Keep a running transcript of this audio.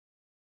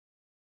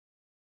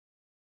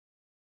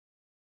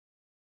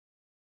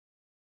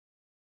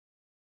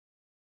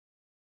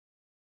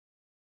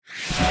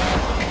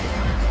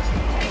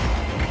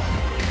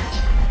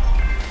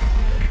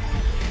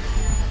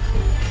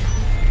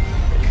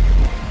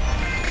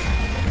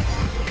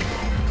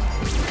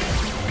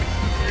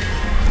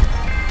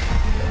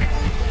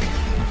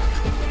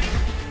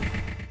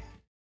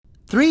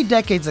3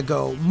 decades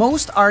ago,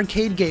 most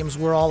arcade games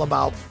were all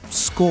about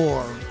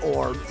score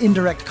or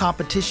indirect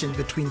competition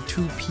between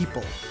two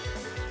people.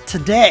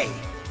 Today,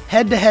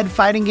 head-to-head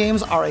fighting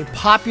games are a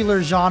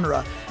popular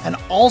genre and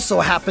also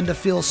happen to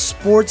fill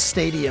sports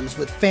stadiums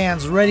with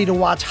fans ready to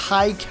watch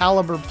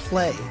high-caliber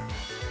play.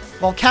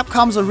 While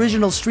Capcom's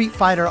original Street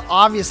Fighter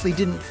obviously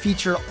didn't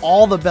feature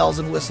all the bells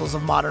and whistles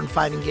of modern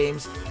fighting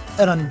games,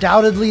 it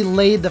undoubtedly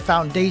laid the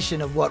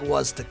foundation of what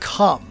was to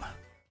come.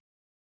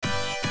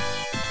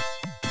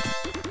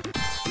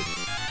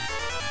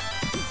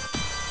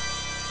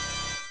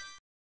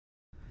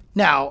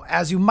 Now,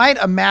 as you might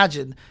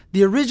imagine,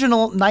 the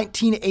original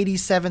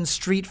 1987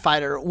 Street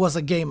Fighter was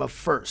a game of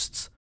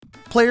firsts.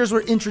 Players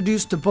were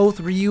introduced to both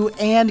Ryu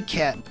and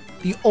Ken,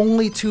 the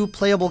only two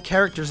playable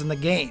characters in the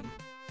game.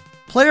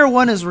 Player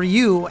 1 is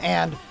Ryu,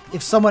 and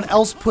if someone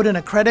else put in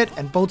a credit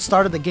and both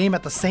started the game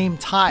at the same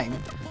time,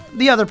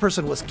 the other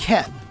person was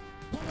Ken.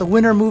 The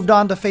winner moved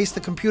on to face the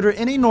computer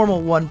in a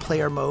normal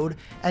one-player mode,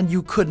 and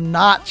you could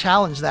not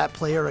challenge that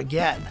player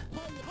again.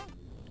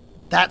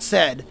 That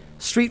said,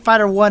 Street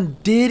Fighter 1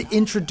 did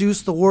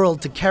introduce the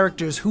world to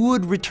characters who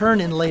would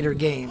return in later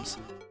games.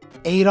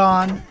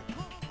 Adon,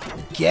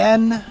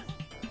 Gen,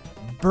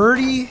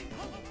 Birdie,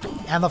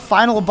 and the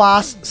final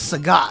boss,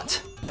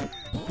 Sagat.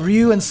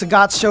 Ryu and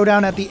Sagat's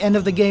showdown at the end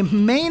of the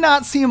game may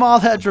not seem all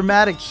that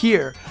dramatic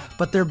here,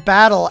 but their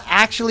battle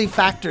actually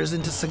factors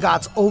into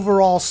Sagat's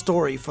overall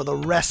story for the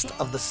rest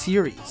of the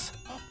series.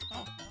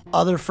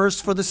 Other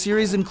firsts for the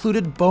series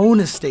included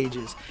bonus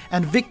stages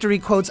and victory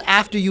quotes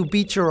after you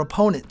beat your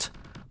opponent.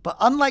 But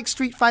unlike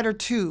Street Fighter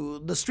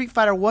 2, the Street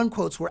Fighter 1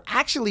 quotes were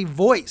actually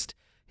voiced,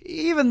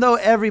 even though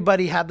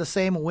everybody had the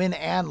same win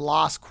and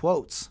loss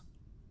quotes.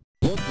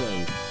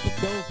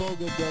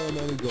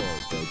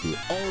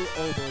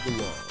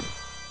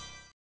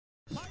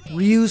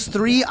 Ryu's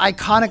 3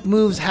 iconic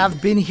moves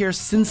have been here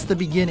since the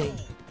beginning: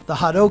 the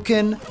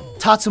Hadouken,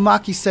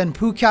 Tatsumaki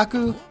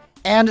Senpukyaku,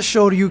 and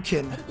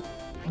Shoryuken.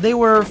 They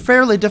were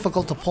fairly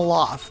difficult to pull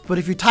off, but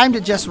if you timed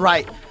it just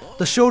right,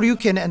 the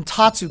Shoryuken and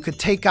Tatsu could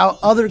take out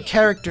other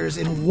characters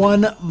in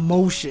one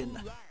motion.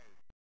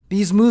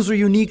 These moves were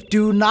unique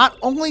due not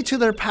only to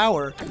their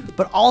power,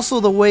 but also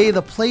the way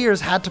the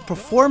players had to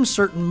perform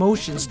certain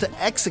motions to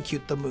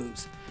execute the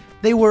moves.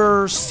 They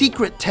were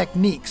secret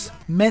techniques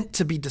meant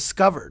to be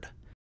discovered.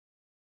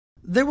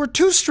 There were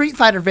 2 Street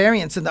Fighter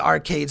variants in the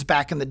arcades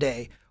back in the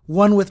day,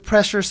 one with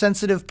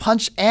pressure-sensitive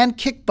punch and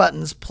kick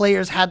buttons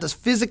players had to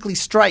physically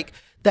strike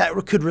that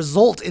could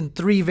result in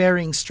 3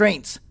 varying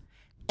strengths,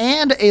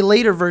 and a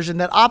later version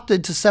that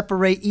opted to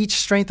separate each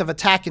strength of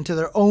attack into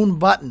their own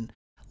button,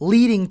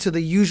 leading to the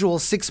usual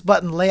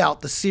 6-button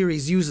layout the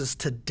series uses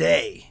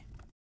today.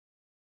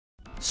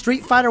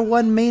 Street Fighter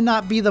 1 may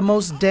not be the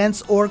most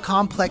dense or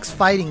complex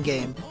fighting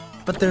game,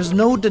 but there's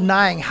no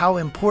denying how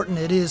important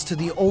it is to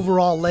the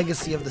overall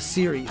legacy of the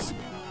series.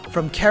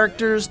 From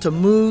characters to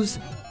moves,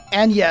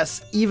 and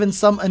yes, even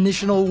some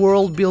initial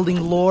world-building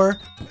lore,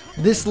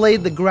 this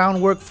laid the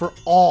groundwork for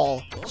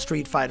all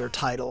Street Fighter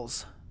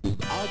titles.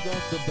 Out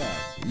of the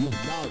bag, you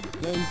now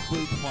play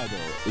Street Fighter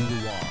in the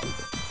wild.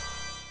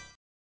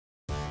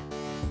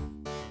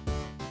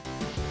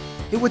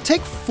 It would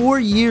take 4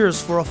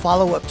 years for a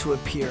follow-up to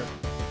appear,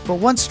 but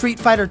once Street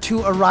Fighter II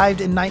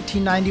arrived in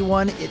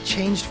 1991, it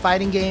changed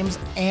fighting games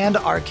and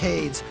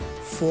arcades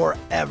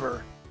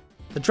forever.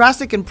 The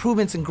drastic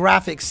improvements in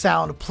graphics,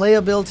 sound,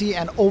 playability,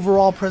 and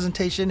overall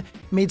presentation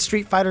made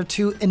Street Fighter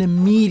II an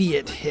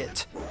immediate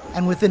hit,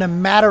 and within a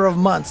matter of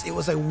months, it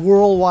was a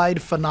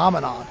worldwide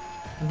phenomenon.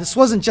 And this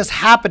wasn't just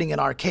happening in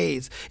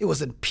arcades, it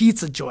was in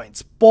pizza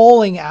joints,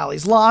 bowling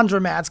alleys,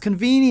 laundromats,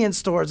 convenience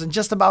stores, and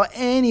just about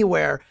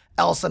anywhere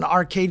else an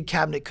arcade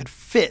cabinet could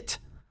fit.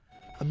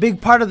 A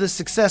big part of this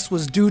success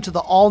was due to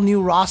the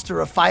all-new roster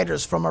of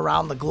fighters from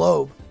around the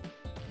globe.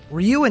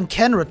 Ryu and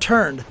Ken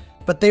returned,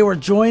 but they were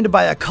joined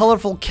by a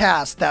colorful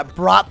cast that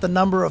brought the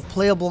number of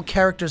playable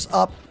characters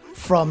up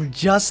from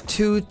just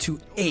 2 to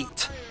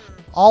 8.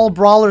 All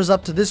brawlers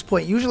up to this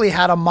point usually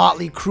had a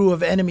motley crew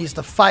of enemies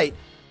to fight,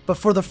 but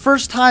for the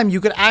first time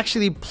you could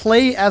actually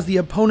play as the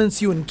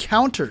opponents you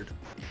encountered.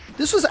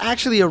 This was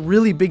actually a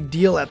really big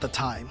deal at the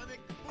time.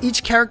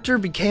 Each character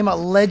became a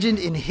legend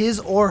in his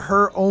or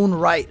her own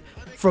right,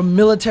 from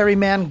military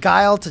man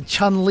Guile to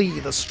Chun-Li,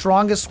 the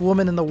strongest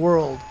woman in the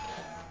world.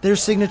 Their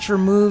signature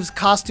moves,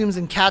 costumes,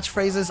 and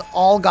catchphrases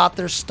all got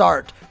their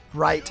start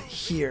right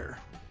here.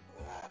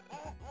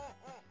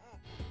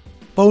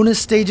 Bonus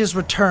stages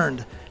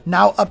returned,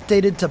 now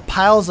updated to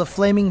piles of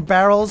flaming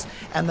barrels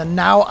and the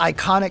now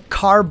iconic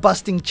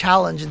car-busting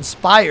challenge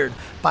inspired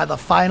by the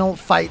Final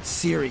Fight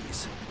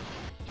series.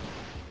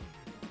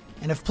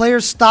 And if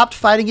players stopped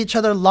fighting each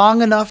other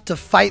long enough to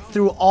fight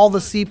through all the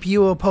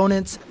CPU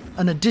opponents,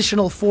 an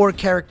additional 4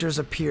 characters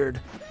appeared,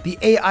 the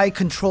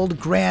AI-controlled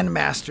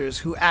Grandmasters,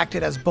 who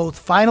acted as both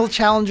final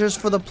challengers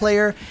for the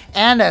player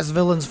and as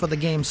villains for the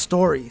game's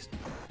stories.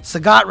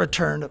 Sagat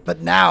returned,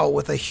 but now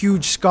with a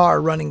huge scar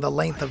running the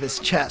length of his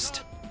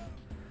chest.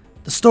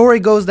 The story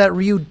goes that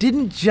Ryu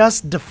didn't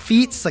just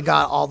defeat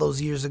Sagat all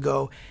those years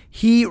ago,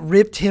 He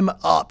ripped him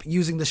up,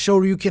 using the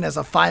Shoryuken as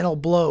a final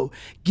blow,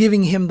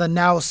 giving him the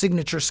now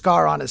signature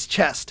scar on his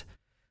chest.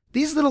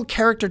 These little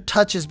character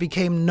touches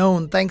became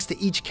known thanks to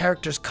each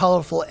character's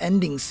colorful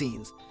ending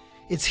scenes.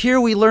 It's here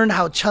we learned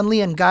how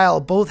Chun-Li and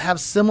Guile both have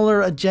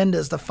similar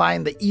agendas to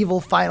find the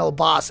evil final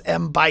boss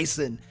M.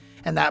 Bison,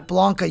 and that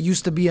Blanca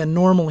used to be a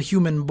normal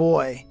human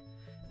boy.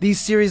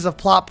 These series of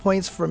plot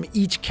points from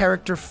each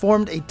character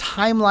formed a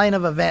timeline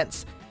of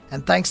events,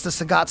 and thanks to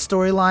Sagat's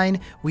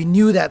storyline, we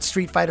knew that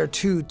Street Fighter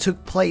II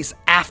took place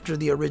after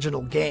the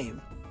original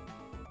game.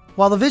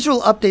 While the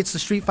visual updates to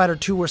Street Fighter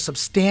II were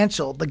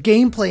substantial, the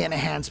gameplay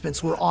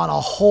enhancements were on a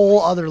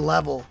whole other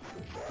level.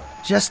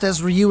 Just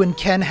as Ryu and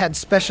Ken had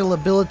special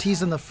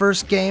abilities in the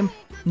first game,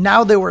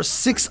 now there were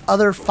 6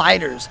 other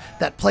fighters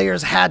that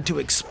players had to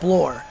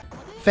explore.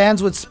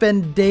 Fans would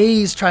spend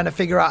days trying to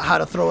figure out how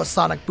to throw a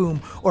sonic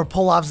boom or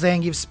pull off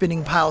Zangief's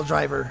spinning pile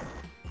driver.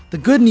 The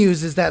good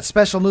news is that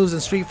special moves in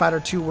Street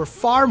Fighter II were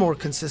far more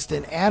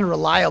consistent and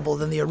reliable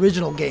than the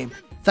original game,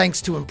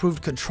 thanks to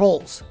improved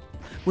controls.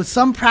 With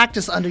some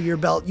practice under your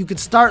belt, you could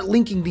start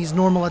linking these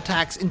normal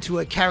attacks into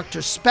a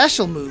character's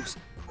special moves,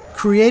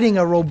 creating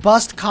a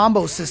robust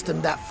combo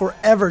system that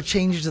forever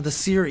changed the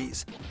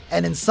series,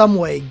 and in some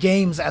way,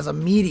 games as a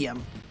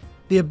medium.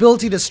 The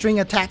ability to string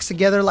attacks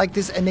together like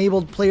this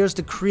enabled players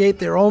to create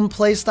their own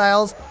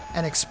playstyles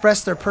and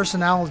express their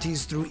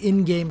personalities through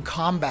in-game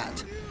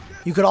combat.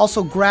 You could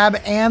also grab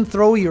and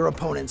throw your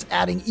opponents,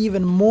 adding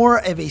even more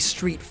of a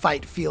street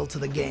fight feel to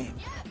the game.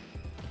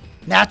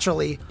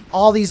 Naturally,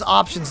 all these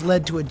options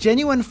led to a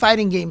genuine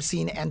fighting game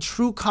scene, and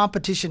true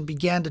competition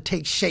began to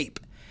take shape.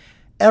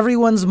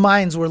 Everyone's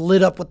minds were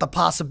lit up with the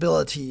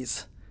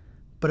possibilities,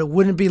 but it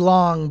wouldn't be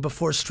long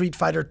before Street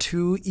Fighter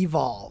II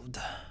evolved.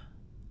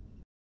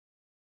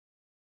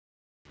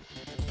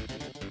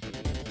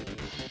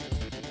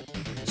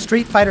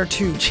 Street Fighter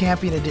II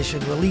Champion Edition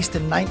released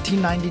in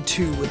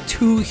 1992 with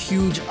 2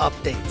 huge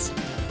updates.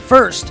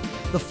 First,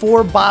 the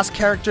 4 boss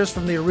characters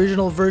from the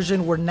original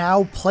version were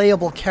now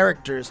playable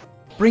characters,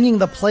 bringing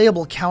the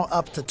playable count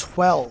up to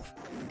 12.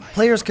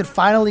 Players could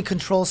finally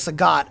control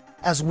Sagat,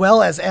 as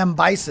well as M.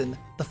 Bison,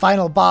 the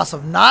final boss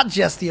of not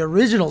just the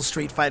original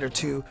Street Fighter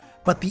II,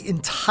 but the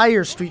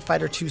entire Street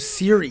Fighter II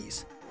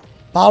series.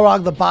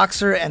 Balrog the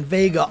Boxer and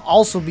Vega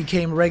also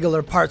became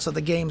regular parts of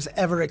the game's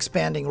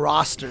ever-expanding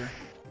roster.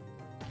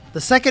 The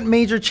second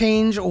major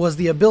change was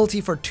the ability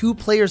for 2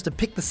 players to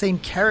pick the same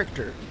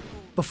character.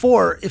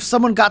 Before, if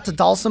someone got to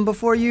Dalsum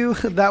before you,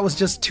 that was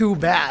just too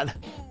bad.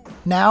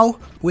 Now,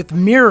 with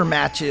mirror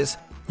matches,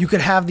 you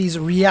could have these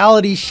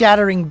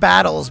reality-shattering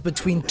battles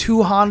between 2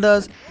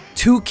 Hondas,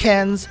 2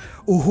 Kens,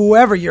 or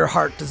whoever your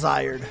heart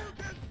desired.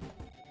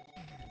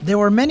 There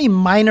were many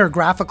minor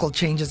graphical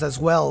changes as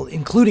well,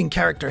 including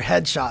character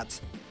headshots,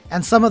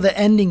 and some of the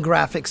ending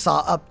graphics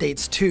saw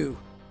updates too.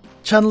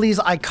 Chun-Li's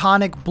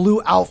iconic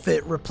blue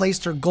outfit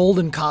replaced her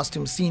golden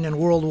costume seen in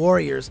World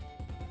Warriors,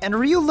 and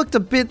Ryu looked a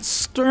bit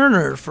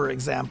sterner, for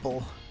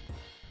example.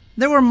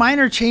 There were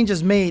minor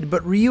changes made,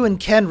 but Ryu and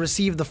Ken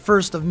received the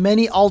first of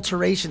many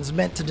alterations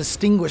meant to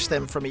distinguish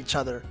them from each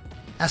other.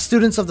 As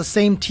students of the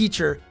same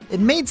teacher,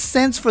 it made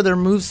sense for their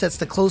movesets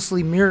to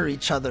closely mirror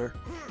each other,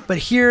 but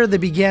here they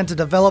began to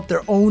develop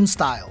their own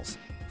styles.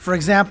 For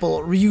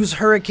example, Ryu's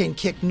Hurricane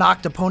Kick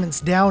knocked opponents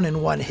down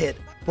in one hit,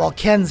 while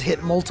Ken's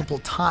hit multiple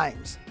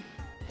times.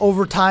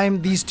 Over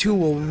time, these two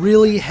will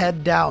really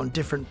head down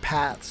different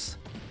paths.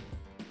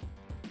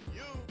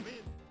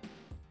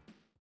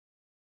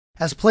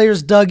 As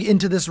players dug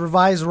into this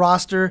revised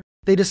roster,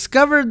 they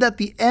discovered that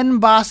the end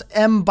boss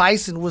M.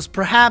 Bison was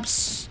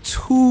perhaps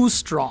too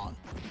strong,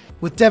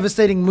 with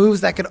devastating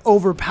moves that could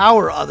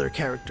overpower other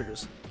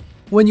characters.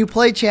 When you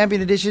play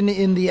Champion Edition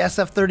in the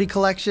SF30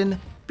 collection,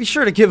 be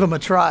sure to give him a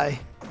try.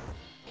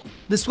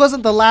 This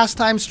wasn't the last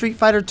time Street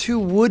Fighter II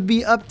would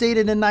be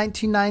updated in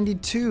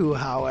 1992,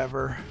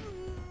 however.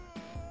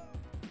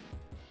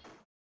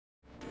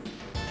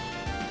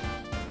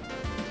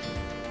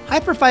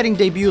 Hyperfighting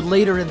debuted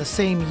later in the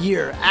same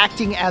year,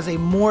 acting as a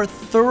more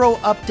thorough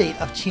update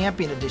of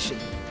Champion Edition.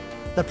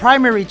 The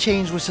primary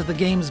change was to the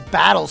game's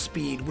battle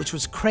speed, which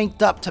was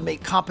cranked up to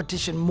make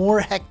competition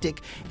more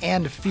hectic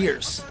and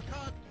fierce.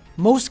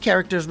 Most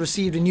characters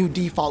received new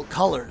default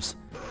colors.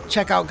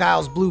 Check out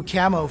Guile's blue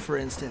camo, for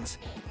instance.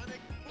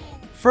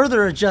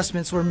 Further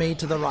adjustments were made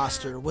to the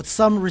roster, with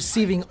some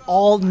receiving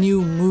all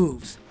new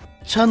moves.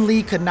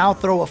 Chun-Li could now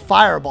throw a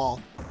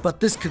fireball, but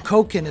this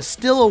Kokoken is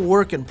still a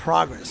work in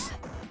progress.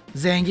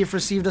 Zangief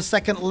received a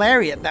second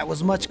lariat that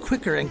was much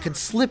quicker and could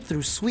slip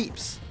through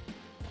sweeps.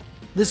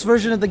 This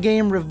version of the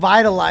game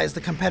revitalized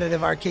the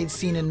competitive arcade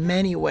scene in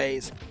many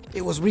ways.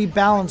 It was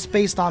rebalanced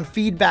based on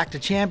feedback to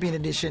Champion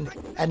Edition,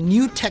 and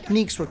new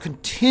techniques were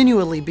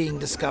continually being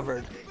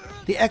discovered.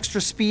 The extra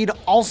speed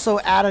also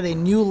added a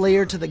new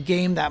layer to the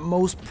game that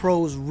most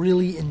pros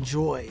really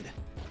enjoyed.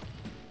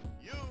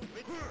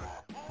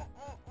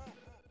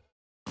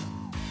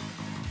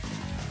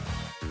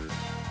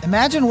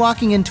 Imagine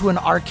walking into an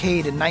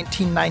arcade in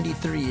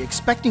 1993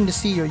 expecting to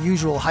see your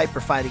usual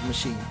hyperfighting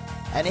machine,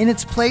 and in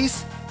its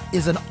place,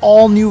 is an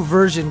all-new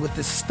version with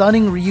this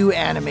stunning Ryu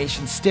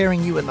animation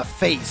staring you in the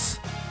face.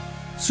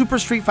 Super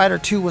Street Fighter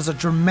II was a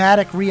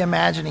dramatic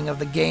reimagining of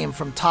the game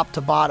from top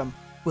to bottom,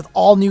 with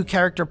all new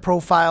character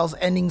profiles,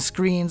 ending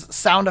screens,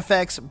 sound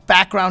effects,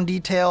 background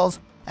details,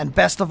 and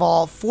best of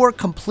all, 4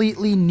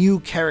 completely new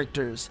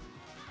characters.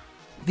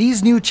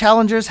 These new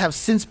challengers have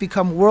since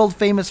become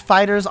world-famous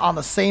fighters on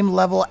the same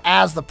level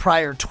as the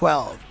prior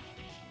 12.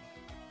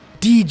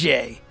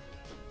 DJ,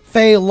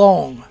 Fei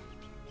Long,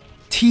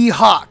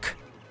 T-Hawk,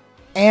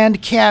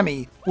 and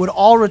Cammy would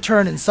all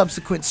return in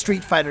subsequent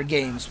Street Fighter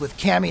games, with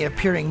Cammy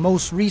appearing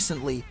most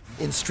recently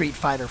in Street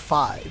Fighter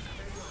V.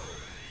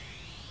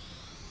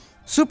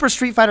 Super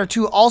Street Fighter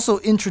II also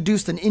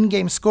introduced an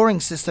in-game scoring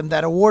system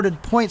that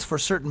awarded points for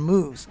certain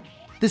moves.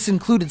 This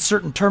included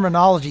certain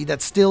terminology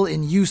that's still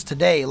in use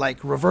today,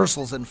 like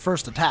reversals and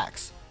first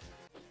attacks.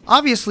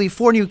 Obviously,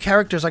 4 new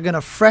characters are going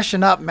to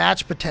freshen up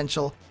match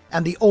potential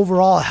and the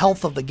overall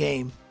health of the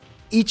game.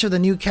 Each of the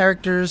new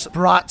characters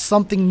brought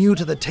something new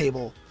to the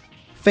table.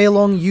 Fei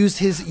Long used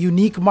his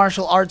unique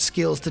martial arts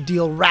skills to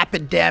deal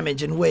rapid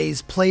damage in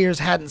ways players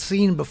hadn't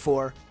seen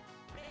before.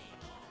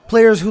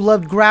 Players who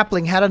loved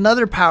grappling had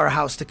another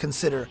powerhouse to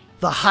consider,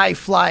 the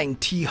high-flying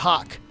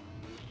T-Hawk.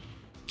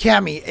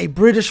 Cammy, a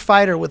British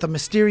fighter with a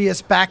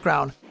mysterious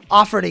background,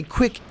 offered a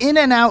quick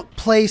in-and-out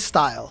play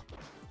style.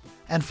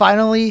 And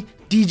finally,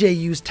 DJ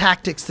used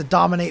tactics to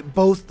dominate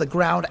both the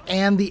ground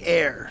and the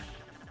air.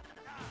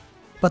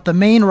 But the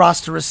main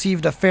roster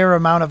received a fair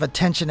amount of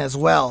attention as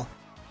well.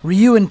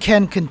 Ryu and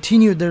Ken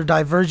continued their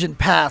divergent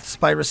paths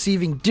by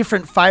receiving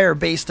different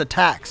fire-based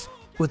attacks,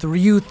 with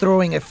Ryu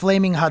throwing a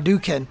flaming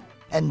Hadouken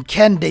and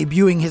Ken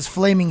debuting his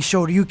flaming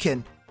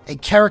Shoryuken, a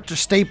character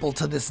staple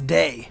to this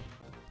day.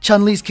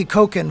 Chun-Li's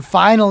Kikoken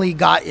finally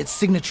got its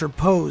signature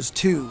pose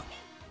too.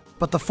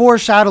 But the 4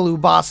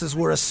 Shadaloo bosses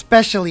were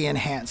especially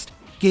enhanced,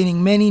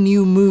 gaining many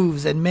new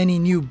moves and many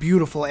new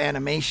beautiful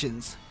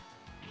animations.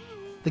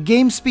 The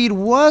game speed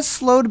was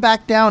slowed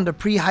back down to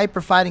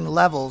pre-hyper fighting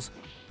levels,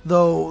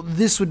 though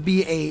this would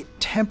be a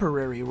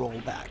temporary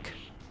rollback.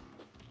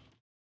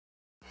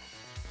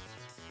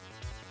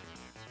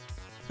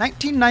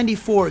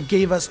 1994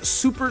 gave us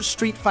Super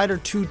Street Fighter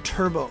II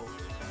Turbo.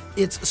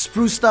 Its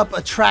spruced up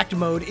attract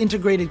mode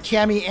integrated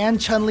Cammy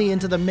and Chun-Li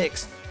into the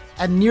mix,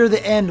 and near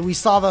the end we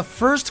saw the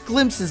first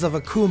glimpses of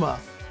Akuma,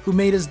 who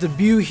made his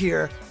debut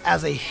here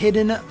as a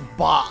hidden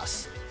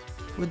boss.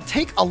 It would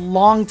take a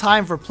long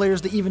time for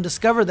players to even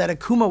discover that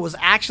Akuma was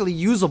actually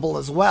usable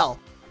as well,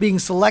 being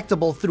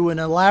selectable through an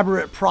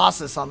elaborate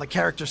process on the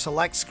character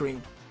select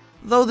screen,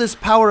 though this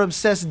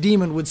power-obsessed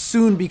demon would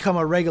soon become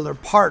a regular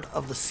part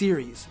of the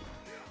series.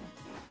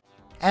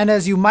 And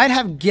as you might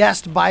have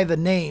guessed by the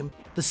name,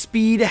 the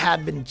speed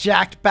had been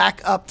jacked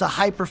back up to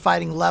hyper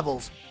fighting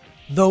levels,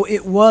 though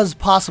it was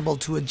possible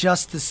to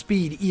adjust the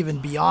speed even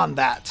beyond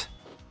that.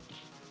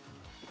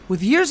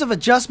 With years of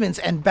adjustments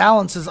and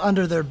balances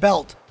under their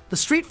belt, the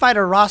Street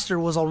Fighter roster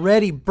was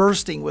already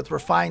bursting with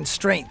refined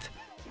strength.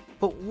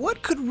 But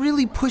what could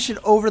really push it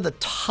over the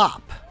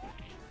top?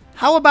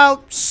 How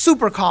about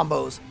super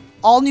combos?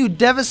 All new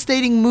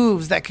devastating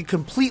moves that could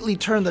completely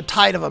turn the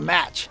tide of a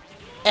match.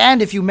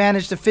 And if you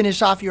managed to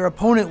finish off your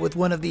opponent with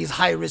one of these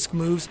high-risk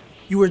moves,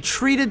 you were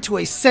treated to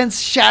a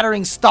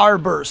sense-shattering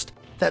starburst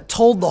that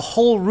told the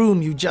whole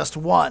room you just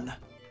won.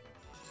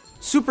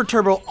 Super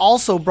Turbo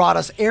also brought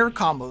us air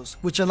combos,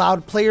 which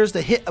allowed players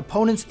to hit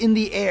opponents in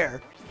the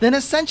air, then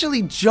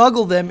essentially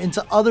juggle them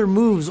into other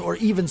moves or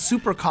even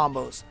super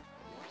combos.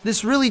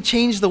 This really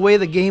changed the way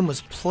the game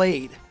was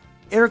played.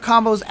 Air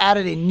combos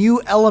added a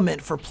new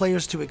element for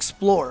players to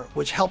explore,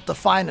 which helped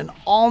define an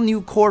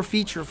all-new core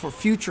feature for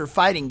future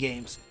fighting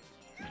games.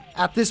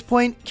 At this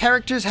point,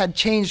 characters had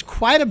changed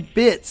quite a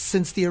bit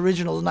since the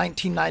original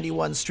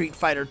 1991 Street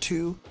Fighter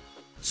II.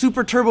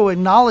 Super Turbo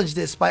acknowledged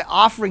this by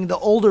offering the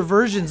older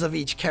versions of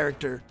each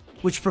character,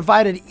 which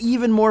provided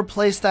even more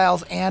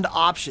playstyles and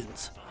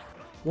options.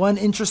 One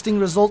interesting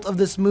result of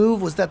this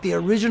move was that the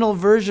original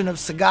version of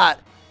Sagat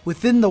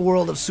within the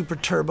world of Super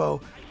Turbo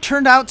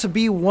turned out to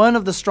be one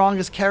of the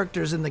strongest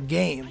characters in the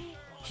game.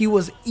 He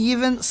was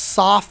even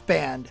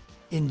soft-banned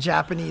in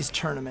Japanese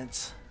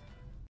tournaments.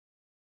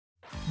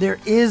 There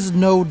is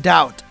no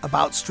doubt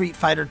about Street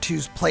Fighter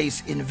II's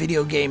place in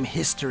video game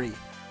history,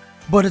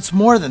 but it's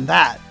more than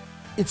that.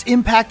 Its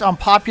impact on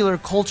popular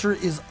culture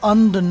is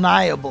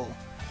undeniable.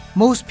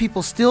 Most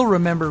people still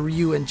remember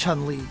Ryu and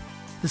Chun-Li.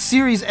 The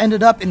series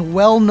ended up in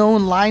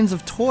well-known lines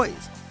of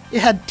toys. It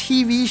had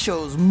TV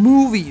shows,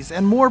 movies,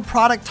 and more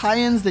product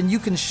tie-ins than you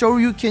can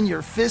Shoryuken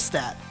your fist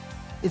at.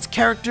 Its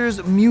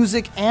characters,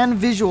 music, and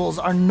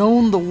visuals are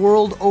known the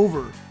world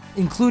over,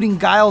 including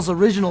Guile's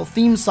original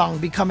theme song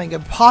becoming a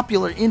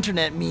popular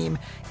internet meme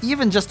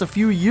even just a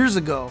few years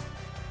ago.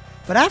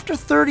 But after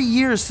 30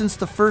 years since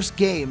the first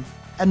game,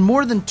 and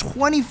more than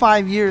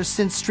 25 years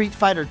since Street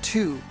Fighter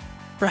II,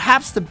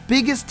 perhaps the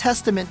biggest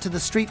testament to the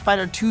Street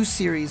Fighter II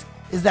series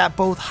is that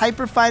both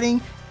Hyper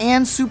Fighting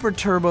and Super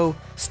Turbo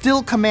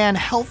still command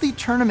healthy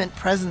tournament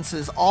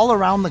presences all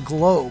around the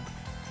globe,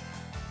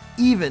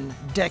 even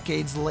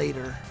decades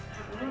later.